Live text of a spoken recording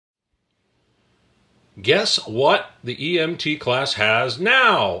Guess what the EMT class has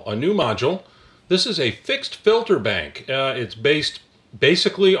now? A new module. This is a fixed filter bank. It's based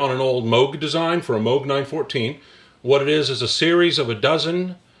basically on an old Moog design for a Moog 914. What it is a series of a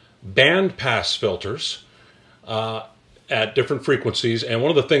dozen bandpass filters at different frequencies. And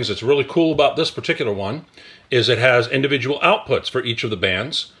one of the things that's really cool about this particular one is it has individual outputs for each of the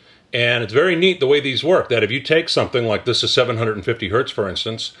bands. And it's very neat the way these work, that if you take something like this is 750 hertz, for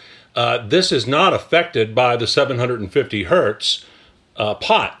instance, this is not affected by the 750 hertz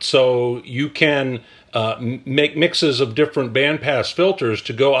pot. So you can make mixes of different bandpass filters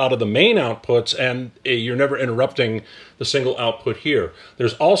to go out of the main outputs, and you're never interrupting the single output here.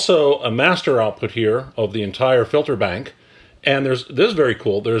 There's also a master output here of the entire filter bank. And this is very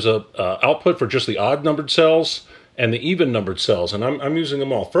cool. There's a output for just the odd numbered cells and the even numbered cells, and I'm using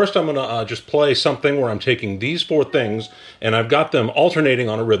them all. First, I'm going to just play something where I'm taking these four things, and I've got them alternating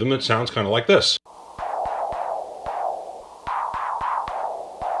on a rhythm that sounds kind of like this.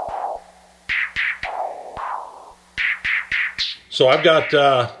 So I've got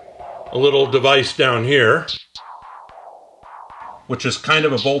a little device down here, which is kind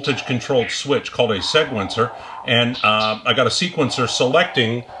of a voltage-controlled switch called a sequencer, and I got a sequencer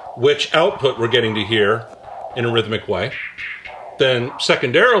selecting which output we're getting to hear in a rhythmic way. Then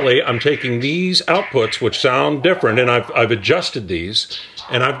secondarily, I'm taking these outputs, which sound different, and I've adjusted these,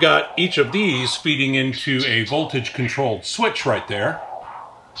 and I've got each of these feeding into a voltage-controlled switch right there.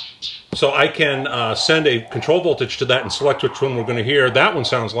 So I can send a control voltage to that and select which one we're going to hear. That one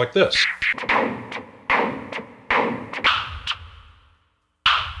sounds like this.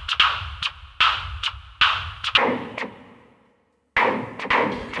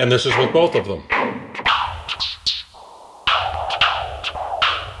 And this is with both of them.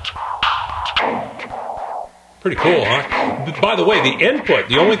 Pretty cool, huh? By the way, the input,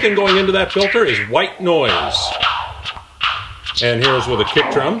 the only thing going into that filter is white noise. And here's with a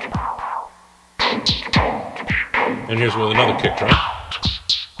kick drum. And here's with another kick drum.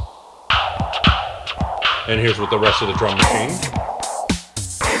 And here's with the rest of the drum machine.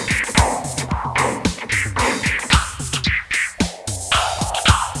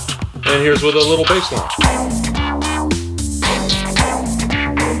 And here's with a little bass line.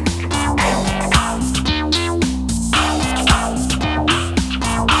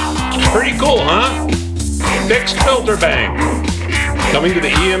 Pretty cool, huh? Fixed filter bank. Coming to the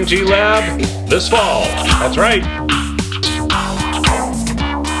EMT lab this fall. That's right.